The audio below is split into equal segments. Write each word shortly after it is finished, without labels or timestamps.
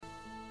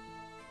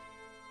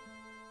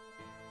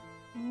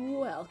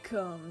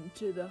Welcome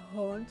to the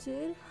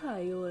Haunted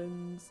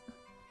Highlands.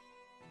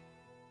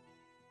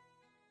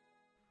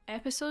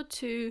 Episode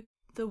 2,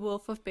 The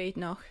Wolf of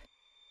Badenoch.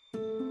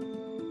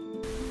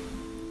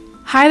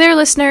 Hi there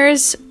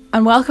listeners,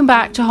 and welcome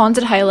back to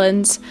Haunted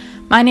Highlands.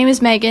 My name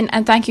is Megan,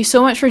 and thank you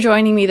so much for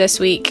joining me this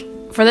week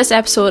for this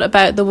episode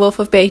about The Wolf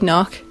of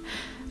Badenoch.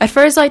 I'd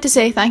first like to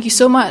say thank you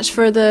so much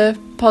for the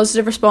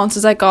positive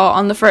responses I got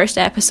on the first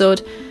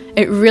episode.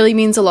 It really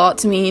means a lot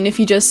to me, and if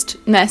you just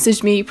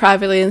messaged me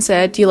privately and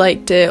said you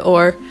liked it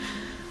or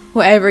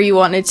whatever you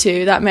wanted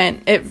to, that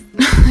meant it.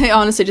 It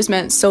honestly just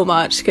meant so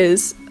much,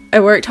 because I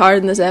worked hard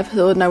in this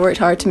episode and I worked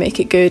hard to make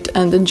it good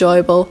and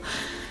enjoyable.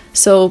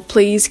 So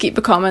please keep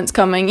the comments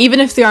coming, even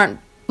if they aren't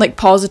like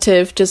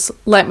positive. Just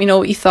let me know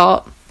what you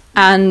thought,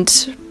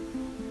 and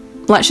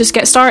let's just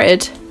get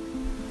started.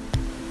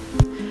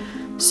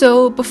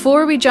 So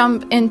before we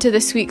jump into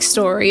this week's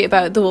story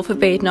about the Wolf of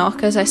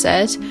Badenoch, as I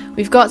said,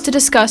 we've got to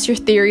discuss your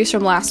theories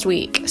from last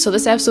week. So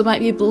this episode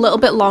might be a little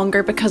bit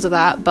longer because of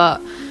that, but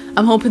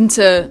I'm hoping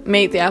to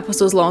make the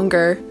episodes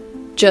longer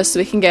just so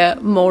we can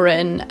get more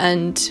in,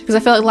 and because I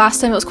felt like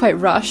last time it was quite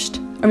rushed.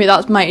 I mean,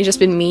 that might have just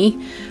been me,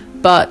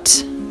 but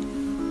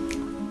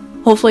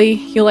hopefully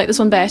you'll like this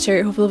one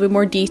better. Hopefully there'll be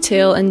more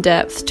detail and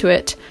depth to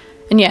it.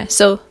 And yeah,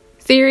 so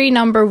theory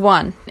number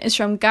 1 is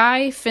from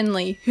Guy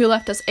Finley, who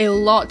left us a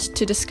lot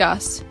to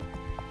discuss.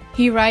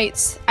 He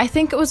writes, "I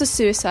think it was a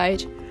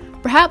suicide.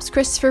 Perhaps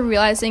Christopher,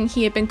 realising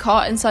he had been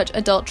caught in such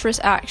adulterous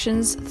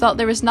actions, thought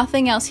there was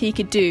nothing else he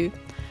could do.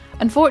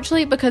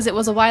 Unfortunately, because it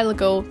was a while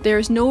ago, there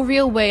is no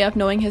real way of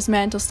knowing his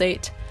mental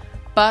state.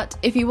 But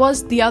if he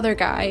was the other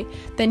guy,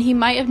 then he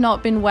might have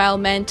not been well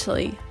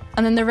mentally.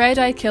 And then the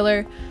red-eyed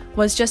killer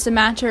was just a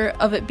matter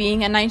of it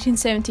being a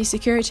 1970s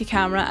security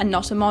camera and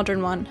not a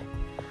modern one.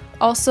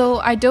 Also,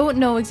 I don't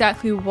know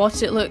exactly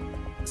what it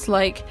looks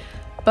like,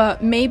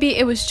 but maybe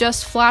it was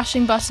just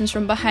flashing buttons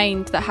from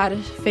behind that had a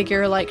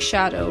figure-like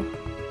shadow."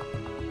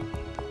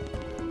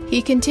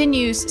 He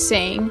continues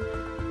saying,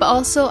 "But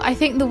also, I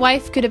think the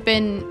wife could have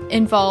been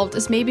involved,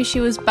 as maybe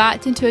she was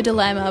backed into a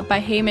dilemma by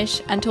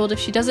Hamish and told if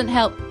she doesn't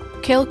help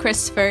kill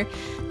Christopher,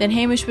 then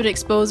Hamish would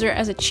expose her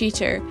as a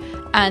cheater,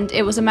 and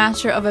it was a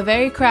matter of a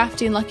very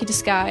crafty and lucky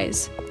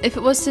disguise. If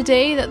it was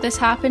today that this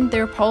happened,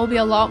 there would probably be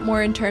a lot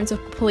more in terms of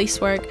police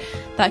work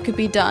that could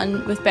be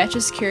done with better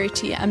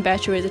security and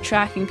better ways of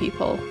tracking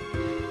people."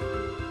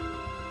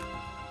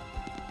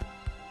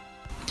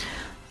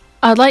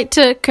 I'd like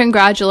to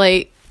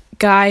congratulate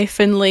Guy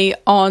Finley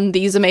on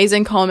these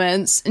amazing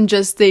comments, and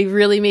just they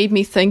really made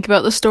me think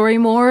about the story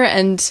more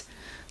and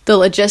the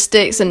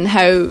logistics and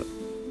how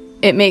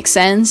it makes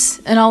sense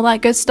and all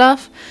that good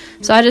stuff.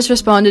 So I just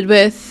responded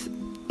with,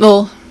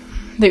 well,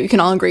 that we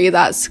can all agree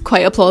that's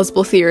quite a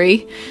plausible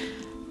theory,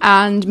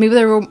 and maybe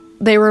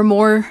there were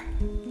more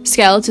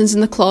skeletons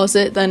in the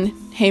closet than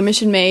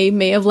Hamish and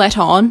May have let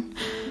on.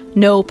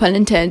 No pun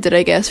intended,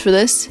 I guess, for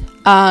this.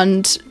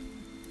 And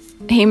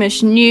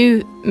Hamish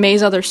knew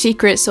May's other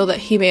secrets, so that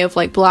he may have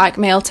like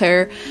blackmailed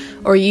her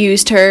or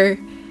used her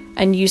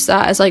and used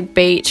that as like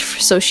bait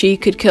so she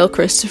could kill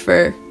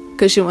Christopher,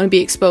 because she didn't want to be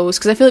exposed.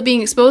 Because I feel like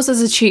being exposed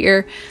as a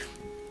cheater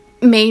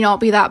may not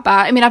be that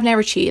bad. I mean, I've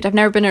never cheated. I've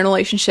never been in a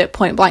relationship,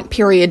 point blank,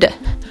 period.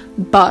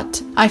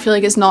 But I feel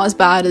like it's not as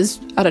bad as,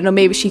 I don't know,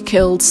 maybe she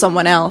killed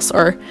someone else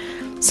or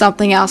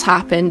something else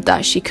happened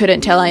that she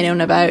couldn't tell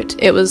anyone about.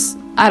 It was,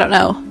 I don't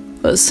know,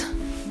 it was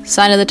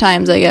sign of the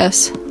times, I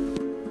guess.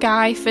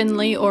 Guy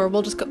Finley, or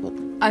we'll just go,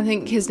 I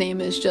think his name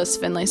is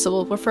just Finley, so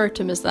we'll refer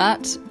to him as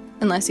that.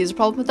 Unless he has a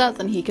problem with that,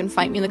 then he can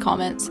fight me in the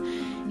comments.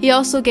 He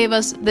also gave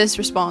us this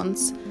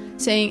response,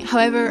 saying,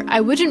 "However,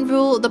 I wouldn't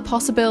rule the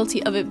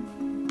possibility of it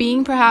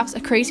being perhaps a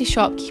crazy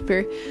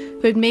shopkeeper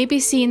who had maybe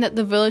seen that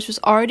the village was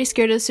already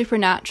scared of the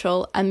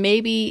supernatural, and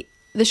maybe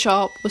the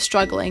shop was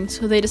struggling,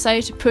 so they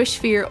decided to push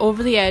fear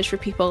over the edge for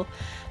people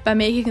by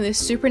making this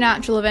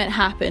supernatural event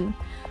happen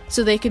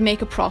so they could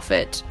make a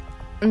profit,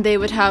 and they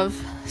would have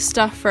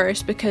stuff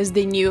first because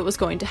they knew it was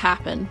going to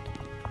happen."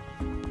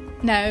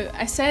 Now,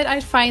 I said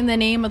I'd find the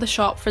name of the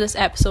shop for this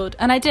episode,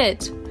 and I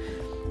did.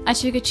 I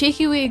took a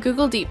cheeky wee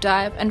Google deep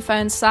dive and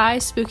found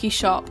Sai's Spooky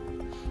Shop.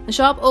 The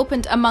shop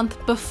opened a month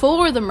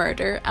before the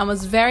murder and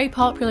was very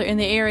popular in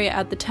the area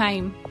at the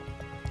time.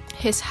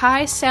 His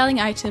highest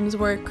selling items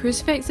were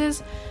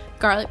crucifixes,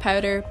 garlic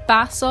powder,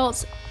 bath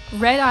salts,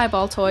 red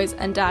eyeball toys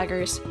and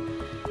daggers.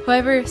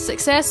 However,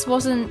 success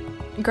wasn't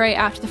great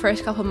after the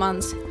first couple of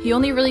months. He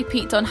only really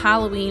peaked on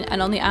Halloween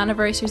and on the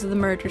anniversaries of the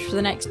murders for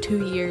the next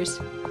 2 years.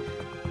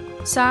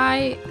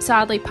 Sai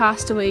sadly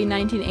passed away in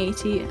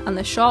 1980, and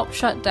the shop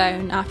shut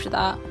down after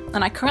that,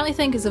 and I currently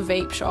think is a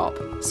vape shop.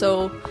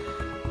 So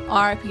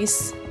R.I.P.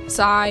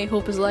 Sai,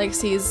 hope his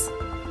legacy is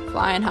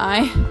flying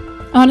high.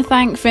 I want to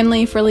thank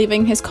Finley for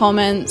leaving his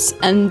comments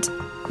and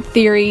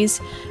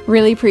theories.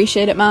 Really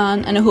appreciate it,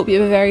 man, and I hope you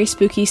have a very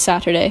spooky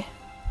Saturday.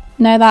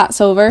 Now that's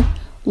over,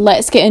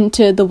 let's get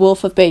into the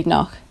Wolf of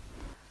Badenoch.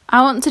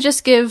 I want to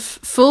just give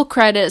full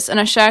credits and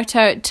a shout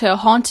out to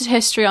Haunted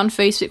History on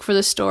Facebook for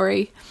the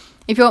story.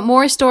 If you want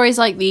more stories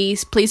like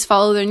these, please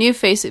follow their new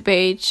Facebook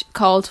page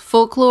called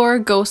Folklore,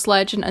 Ghost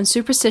Legend and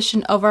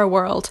Superstition of Our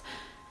World.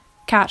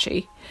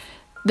 Catchy.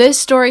 This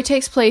story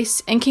takes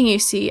place in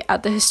Kingussie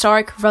at the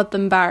historic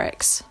Rutland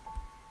Barracks.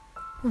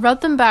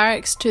 Rutland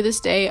Barracks to this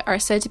day are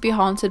said to be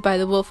haunted by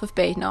the Wolf of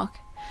Badenoch.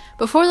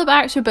 Before the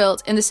barracks were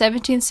built in the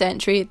 17th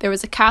century, there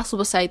was a castle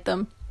beside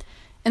them.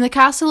 In the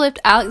castle lived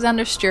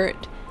Alexander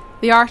Stewart,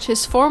 the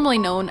artist formerly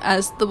known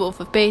as the Wolf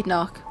of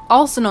Badenoch,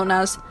 also known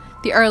as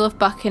the Earl of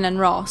Buchan and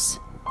Ross.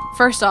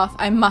 First off,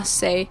 I must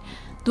say,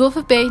 the Wolf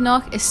of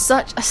Badenoch is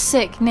such a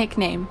sick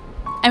nickname.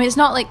 I mean, it's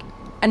not like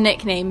a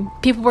nickname.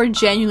 People were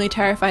genuinely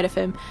terrified of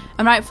him,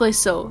 and rightfully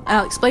so, and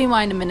I'll explain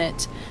why in a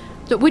minute.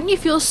 But wouldn't you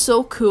feel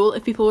so cool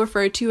if people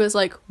referred to you as,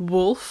 like,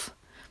 Wolf?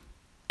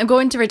 I'm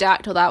going to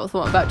redact all that with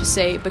what I'm about to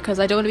say, because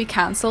I don't want to be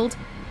cancelled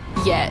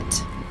yet.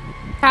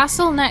 The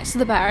castle next to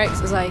the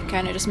barracks, as I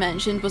kind of just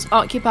mentioned, was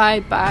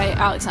occupied by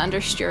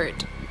Alexander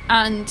Stewart.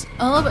 And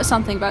a little bit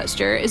something about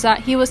Stewart is that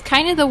he was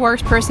kind of the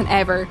worst person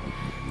ever,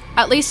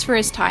 at least for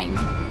his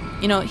time.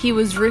 You know, he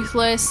was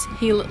ruthless,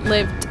 he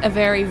lived a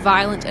very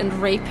violent and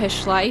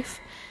rapish life.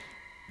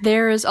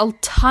 There's a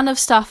ton of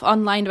stuff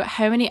online about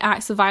how many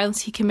acts of violence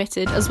he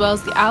committed, as well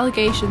as the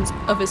allegations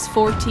of his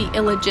 40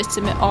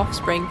 illegitimate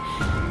offspring,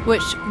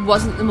 which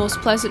wasn't the most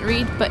pleasant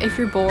read, but if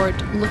you're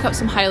bored, look up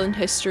some Highland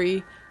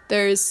history.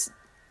 There's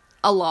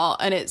a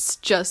lot, and it's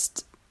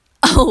just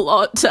a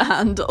lot to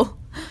handle.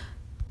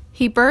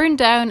 He burned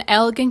down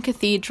Elgin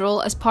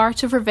Cathedral as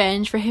part of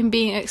revenge for him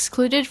being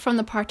excluded from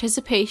the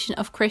participation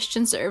of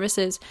Christian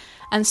services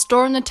and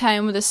stormed the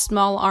town with a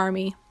small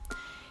army.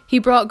 He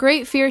brought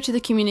great fear to the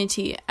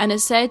community and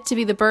is said to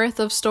be the birth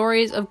of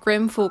stories of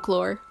grim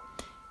folklore.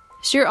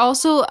 Stewart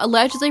also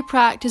allegedly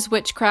practiced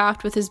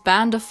witchcraft with his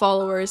band of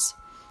followers.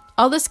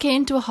 All this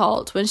came to a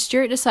halt when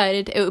Stewart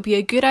decided it would be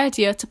a good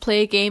idea to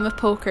play a game of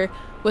poker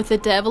with the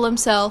devil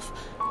himself,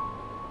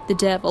 the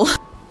devil.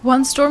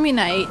 One stormy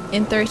night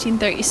in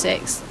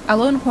 1336, a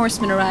lone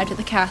horseman arrived at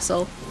the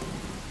castle.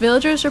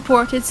 Villagers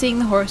reported seeing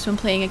the horseman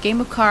playing a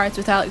game of cards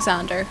with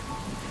Alexander.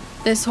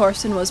 This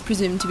horseman was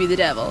presumed to be the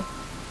devil.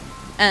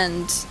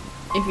 And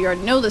if you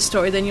already know this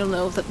story, then you'll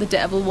know that the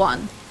devil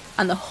won,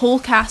 and the whole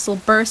castle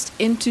burst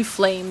into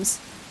flames.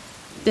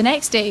 The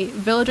next day,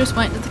 villagers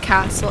went to the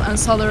castle and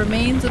saw the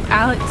remains of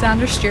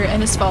Alexander Stewart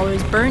and his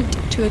followers burnt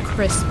to a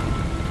crisp.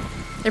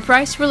 The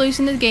price for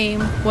losing the game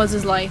was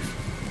his life.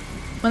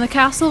 When the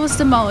castle was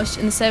demolished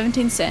in the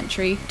 17th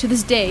century, to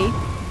this day,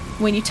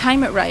 when you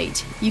time it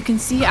right, you can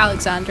see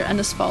Alexander and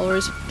his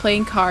followers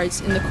playing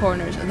cards in the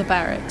corners of the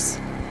barracks.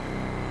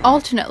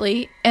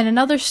 Alternately, in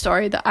another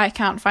story that I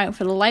can't find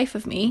for the life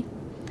of me,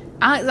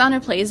 Alexander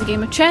plays a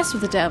game of chess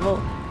with the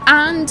devil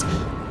and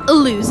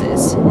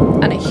loses,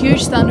 and a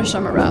huge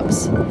thunderstorm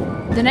erupts.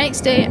 The next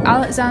day,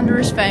 Alexander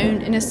is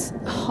found in his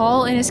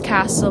hall in his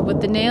castle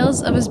with the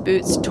nails of his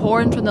boots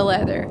torn from the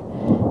leather.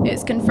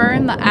 It's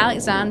confirmed that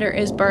Alexander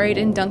is buried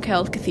in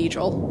Dunkeld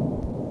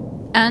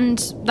Cathedral.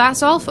 And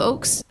that's all,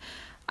 folks.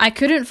 I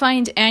couldn't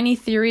find any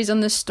theories on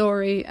this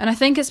story, and I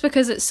think it's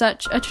because it's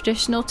such a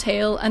traditional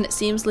tale and it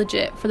seems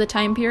legit for the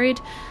time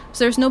period,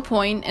 so there's no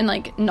point in,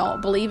 like,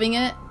 not believing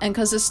it, and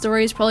because this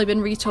story has probably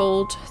been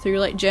retold through,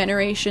 like,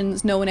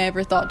 generations, no one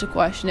ever thought to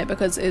question it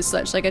because it's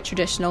such, like, a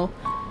traditional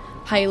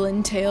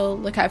Highland tale.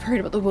 Like, I've heard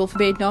about the Wolf of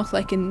Badenoch,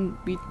 like, I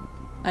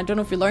don't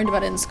know if we learned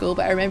about it in school,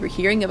 but I remember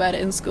hearing about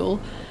it in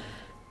school.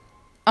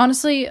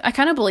 Honestly, I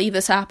kind of believe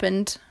this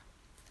happened.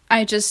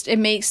 It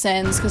makes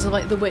sense because of,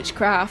 like, the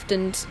witchcraft,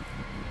 and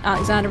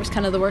Alexander was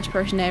kind of the worst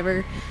person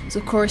ever,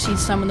 so of course he'd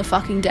summon the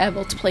fucking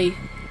devil to play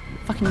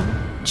fucking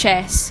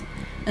chess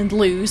and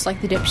lose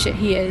like the dipshit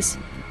he is.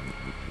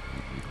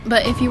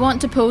 But if you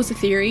want to pose a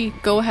theory,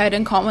 go ahead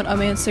and comment on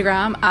my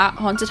Instagram at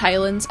Haunted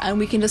Highlands and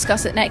we can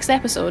discuss it next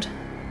episode.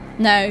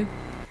 Now,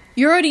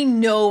 you already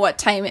know what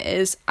time it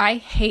is. I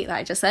hate that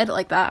I just said it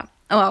like that.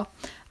 Oh well,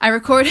 I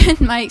recorded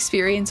my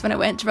experience when I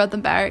went to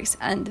Rutland Barracks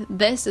and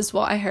this is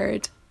what I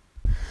heard.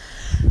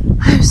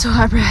 I'm so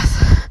out of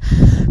breath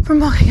from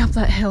walking up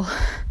that hill,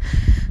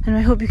 and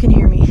I hope you can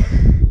hear me.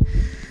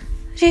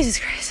 Jesus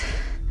Christ.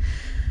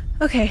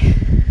 Okay,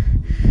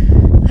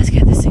 let's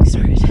get this thing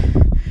started.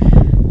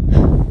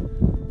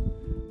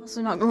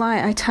 Also, not gonna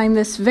lie, I timed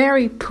this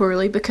very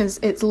poorly because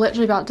it's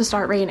literally about to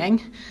start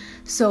raining.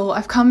 So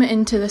I've come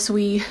into this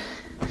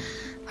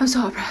I'm so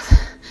out of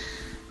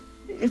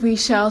breath, wee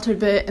sheltered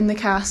bit in the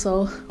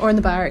castle, or in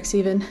the barracks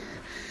even.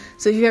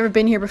 So if you've ever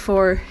been here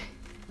before,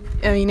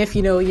 I mean, if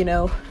you know, you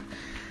know.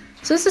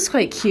 So this is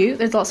quite cute.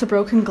 There's lots of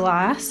broken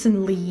glass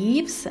and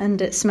leaves,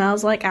 and it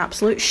smells like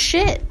absolute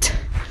shit.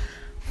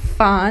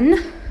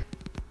 Fun.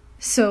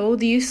 So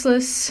the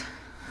useless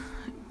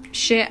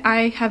shit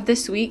I have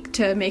this week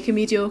to make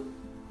a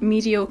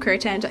mediocre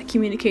attempt at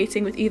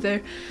communicating with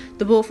either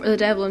the wolf or the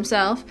devil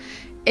himself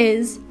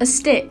is a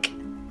stick.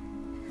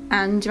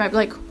 And you might be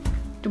like,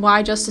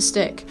 why just a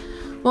stick?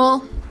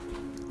 Well,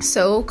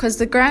 because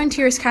the ground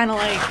here is kind of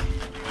like,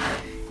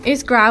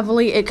 it's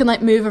gravelly, it can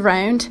like move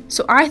around,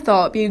 so I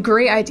thought it'd be a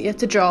great idea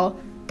to draw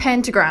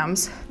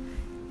pentagrams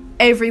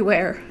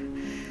everywhere,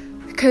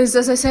 Because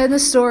as I said in the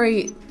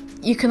story,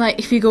 you can, like,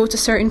 if you go to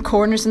certain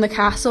corners in the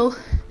castle,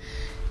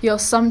 you'll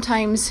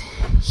sometimes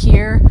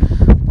hear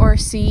or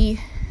see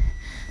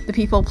the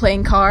people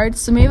playing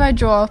cards. So maybe I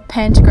draw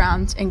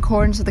pentagrams in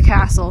corners of the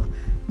castle,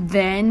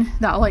 then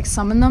that'll, like,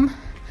 summon them.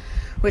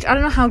 Which I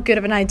don't know how good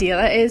of an idea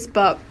that is,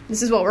 but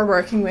this is what we're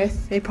working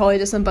with. They probably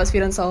just on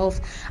BuzzFeed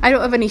Unsolved. I don't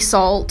have any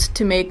salt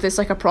to make this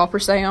like a proper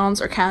seance,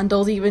 or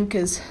candles even,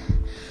 because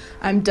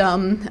I'm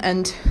dumb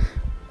and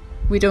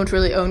we don't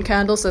really own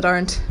candles that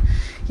aren't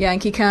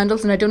Yankee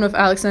candles, and I don't know if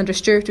Alexander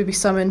Stewart would be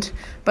summoned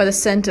by the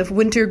scent of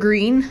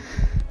wintergreen.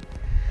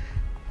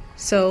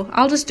 So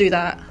I'll just do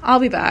that. I'll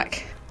be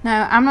back.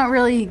 Now, I'm not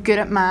really good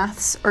at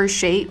maths or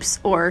shapes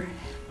or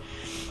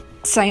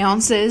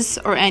seances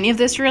or any of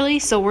this really,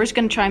 so we're just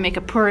going to try and make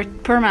a poor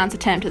man's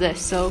attempt at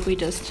this. So we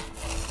just,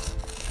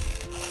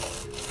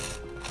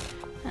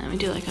 and we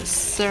do like a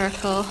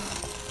circle.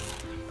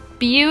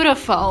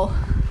 Beautiful.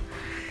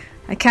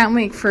 I can't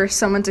wait for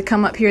someone to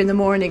come up here in the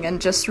morning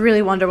and just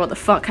really wonder what the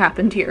fuck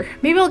happened here.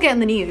 Maybe I'll get in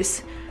the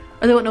news,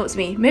 or they won't know it's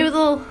me.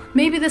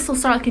 Maybe this will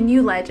start like a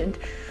new legend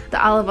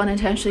that I'll have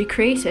unintentionally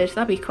created.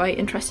 That'd be quite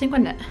interesting,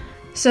 wouldn't it?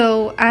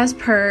 So as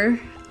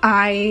per,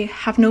 I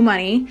have no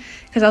money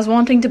because I was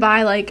wanting to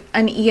buy like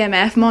an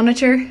EMF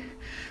monitor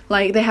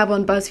like they have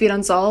on BuzzFeed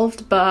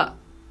Unsolved, but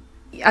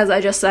as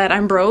I just said,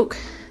 I'm broke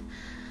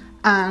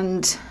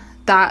and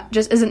that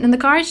just isn't in the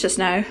cards just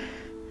now.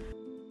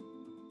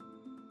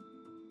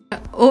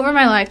 Over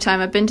my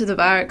lifetime, I've been to the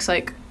barracks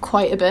like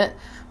quite a bit,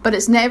 but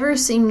it's never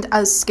seemed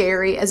as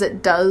scary as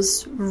it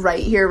does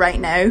right here, right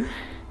now.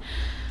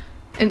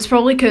 It's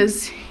probably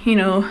because, you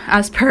know,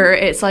 as per,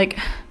 it's like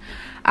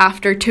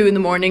after 2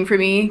 a.m. for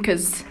me,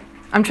 because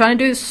I'm trying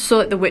to do this so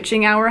that the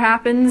witching hour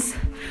happens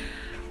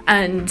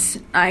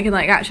and I can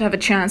like actually have a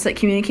chance to like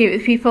communicate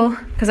with people,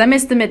 because I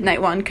missed the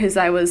midnight one because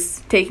I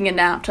was taking a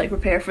nap to like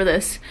prepare for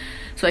this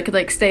so I could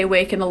like stay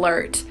awake and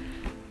alert.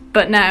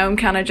 But now I'm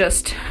kind of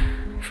just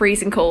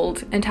freezing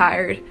cold and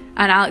tired,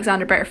 and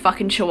Alexander better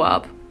fucking show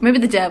up. Maybe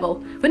the devil.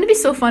 Wouldn't it be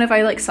so fun if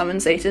I like summon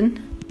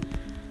Satan?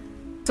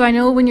 So I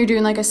know when you're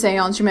doing like a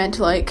seance, you're meant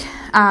to like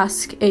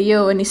ask, hey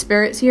yo, any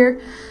spirits here?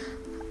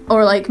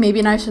 Or like maybe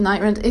an out of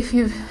night, if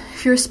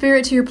you're a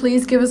spirit here,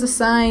 please give us a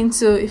sign,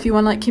 so if you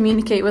want to like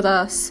communicate with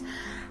us.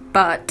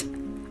 But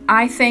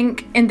I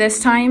think in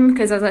this time,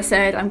 because as I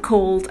said, I'm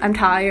cold, I'm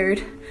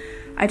tired,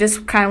 I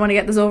just kind of want to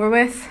get this over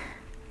with.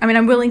 I mean,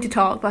 I'm willing to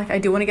talk, but like, I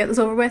do want to get this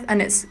over with,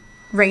 and it's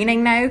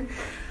raining now.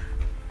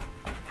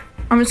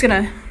 I'm just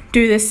gonna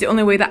do this the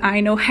only way that I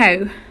know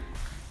how.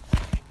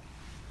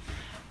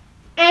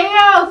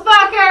 Ayo,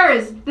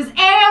 fuckers! Does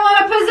anyone want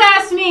to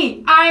possess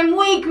me? I'm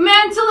weak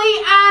mentally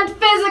and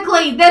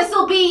physically.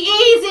 This'll be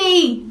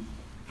easy.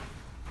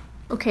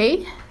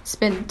 Okay, it's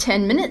been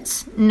 10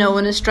 minutes. No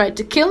one has tried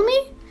to kill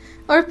me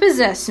or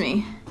possess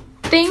me.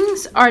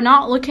 Things are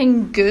not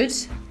looking good,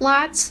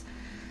 lads.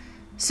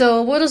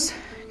 So we'll just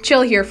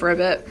chill here for a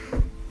bit,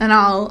 and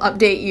I'll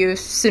update you as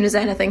soon as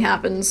anything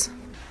happens.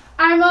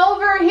 I'm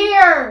over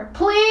here.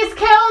 Please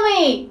kill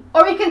me,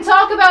 or we can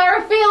talk about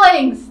our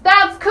feelings.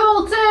 That's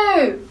cool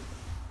too.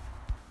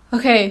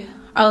 Okay,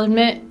 I'll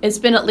admit it's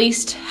been at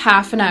least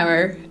half an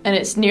hour, and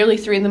it's nearly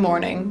 3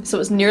 a.m, so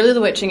it's nearly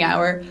the witching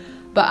hour,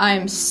 but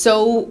I'm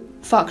so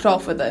fucked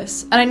off with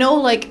this. And I know,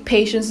 like,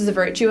 patience is a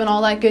virtue and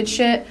all that good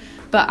shit,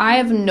 but I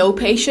have no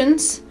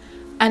patience,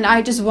 and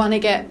I just want to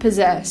get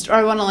possessed, or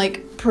I want to,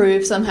 like,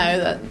 prove somehow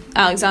that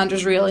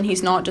Alexander's real and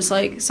he's not just,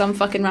 like, some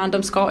fucking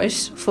random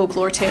Scottish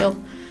folklore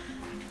tale.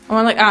 I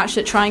want to, like,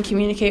 actually try and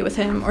communicate with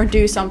him or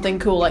do something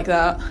cool like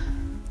that.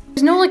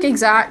 There's no, like,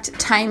 exact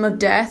time of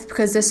death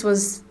because this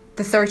was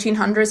the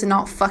 1300s and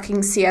not fucking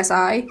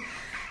CSI.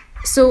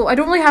 So I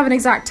don't really have an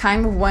exact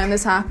time of when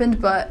this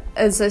happened, but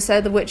as I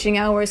said, the witching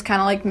hour is kind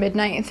of like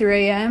midnight and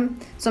 3 a.m.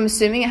 So I'm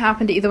assuming it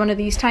happened at either one of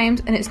these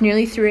times, and it's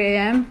nearly 3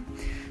 a.m.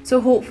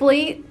 So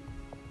hopefully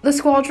the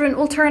squadron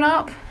will turn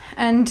up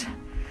and,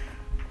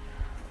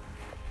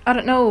 I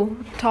don't know,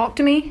 talk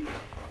to me.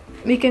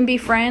 We can be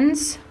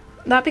friends.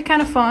 That'd be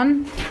kind of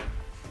fun.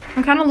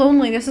 I'm kind of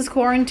lonely. This is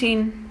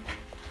quarantine.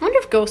 I wonder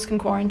if ghosts can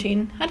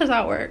quarantine. How does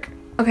that work?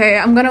 Okay,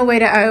 I'm gonna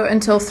wait it out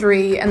until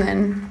 3 and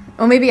then,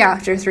 or maybe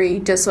after 3,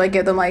 just so I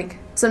give them like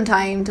some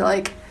time to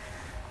like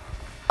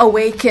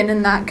awaken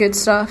and that good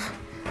stuff.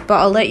 But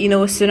I'll let you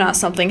know as soon as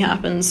something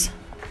happens.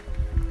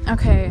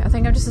 Okay, I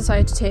think I've just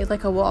decided to take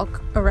like a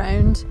walk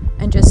around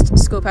and just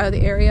scope out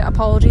the area.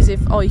 Apologies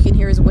if all you can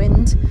hear is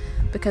wind,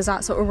 because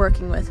that's what we're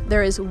working with.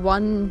 There is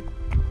one,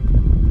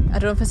 I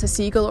don't know if it's a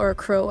seagull or a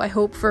crow. I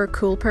hope for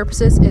cool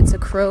purposes it's a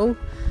crow.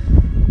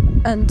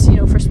 And, you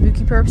know, for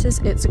spooky purposes,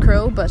 it's a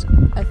crow, but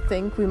I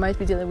think we might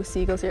be dealing with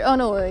seagulls here. Oh,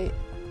 no, wait.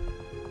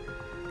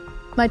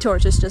 My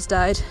torches just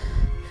died.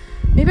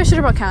 Maybe I should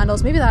have brought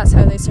candles. Maybe that's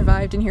how they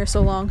survived in here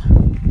so long.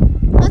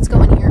 Let's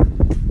go in here.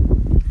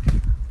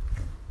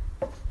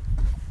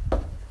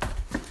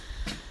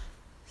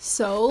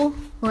 So,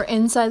 we're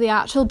inside the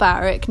actual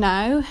barrack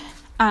now,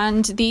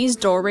 and these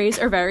doorways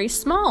are very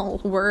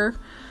small. We're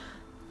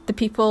the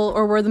people,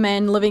 or were the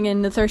men living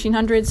in the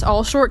 1300s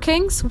all short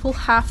kings? We'll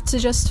have to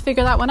just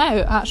figure that one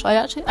out. Actually,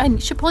 I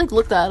should probably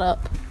look that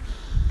up.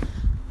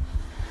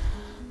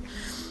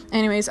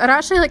 Anyways, I'd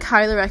actually like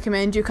highly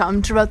recommend you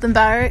come to Rutland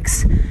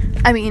Barracks.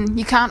 I mean,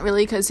 you can't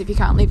really, because if you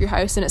can't leave your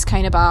house then it's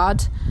kind of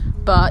bad,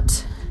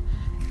 but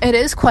it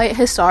is quite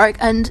historic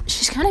and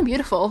she's kind of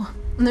beautiful,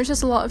 and there's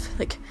just a lot of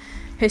like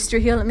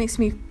history here that makes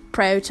me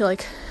proud to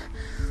like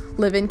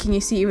live in. Can you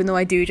see? Even though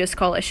I do just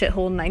call it a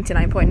shithole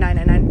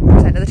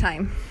 99.999% of the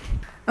time.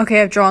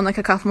 Okay, I've drawn like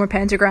a couple more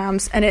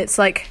pentagrams and it's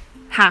like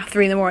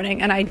 3:30 in the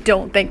morning and I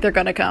don't think they're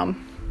gonna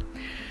come.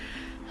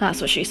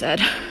 That's what she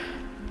said.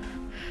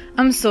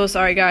 I'm so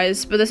sorry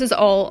guys, but this has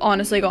all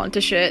honestly gone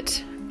to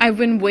shit. I've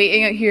been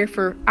waiting out here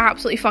for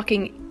absolutely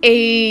fucking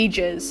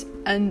ages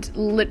and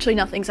literally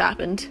nothing's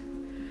happened.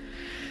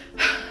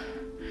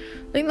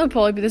 I think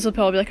this will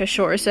probably be like a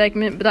shorter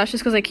segment, but that's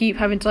just because I keep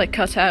having to like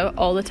cut out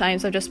all the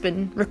times I've just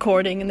been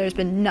recording and there's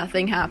been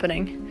nothing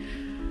happening.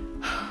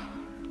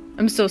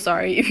 I'm so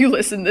sorry if you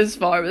listen this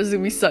far, this is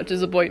going to be such a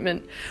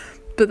disappointment.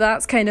 But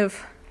that's kind of...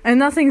 And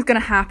nothing's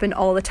going to happen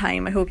all the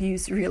time, I hope you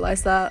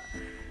realise that.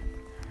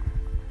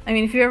 I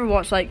mean, if you ever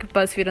watch like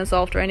BuzzFeed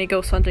Unsolved or any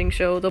ghost hunting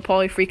show, they'll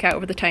probably freak out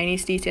over the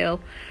tiniest detail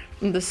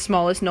and the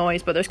smallest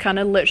noise, but there's kind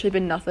of literally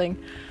been nothing.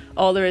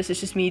 All there is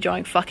just me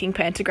drawing fucking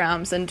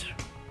pentagrams and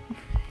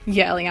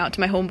yelling out to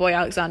my homeboy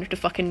Alexander to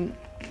fucking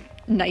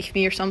knife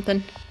me or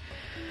something.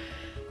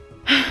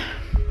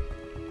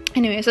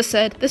 Anyway, as I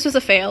said, this was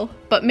a fail,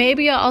 but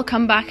maybe I'll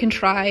come back and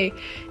try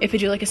if I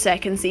do like a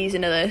second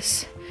season of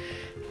this.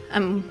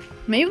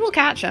 Maybe we'll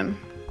catch him.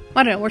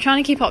 I don't know, we're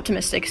trying to keep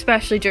optimistic,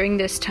 especially during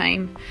this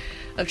time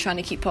of trying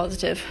to keep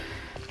positive.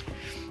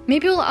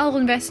 Maybe I'll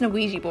invest in a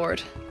Ouija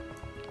board.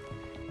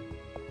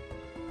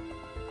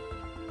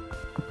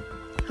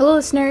 Hello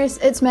listeners,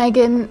 it's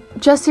Megan.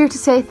 Just here to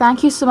say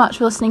thank you so much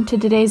for listening to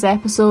today's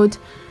episode.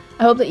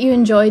 I hope that you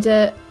enjoyed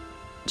it.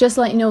 Just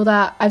to let you know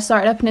that I've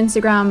started up an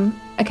Instagram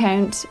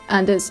account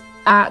and it's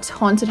at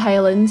Haunted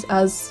Highlands,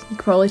 as you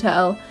can probably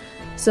tell.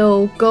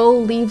 So go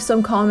leave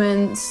some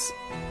comments,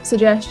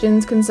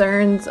 suggestions,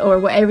 concerns, or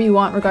whatever you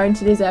want regarding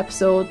today's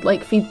episode,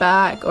 like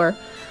feedback or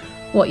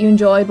what you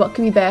enjoyed, what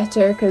could be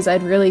better, because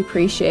I'd really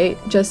appreciate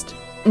just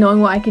knowing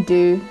what I could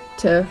do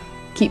to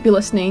keep you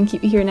listening,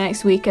 keep you here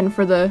next week, and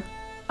for the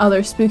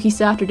other spooky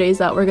Saturdays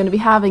that we're going to be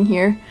having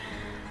here.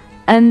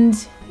 And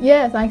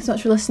yeah, thanks so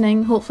much for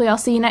listening. Hopefully I'll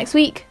see you next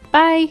week.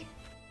 Bye!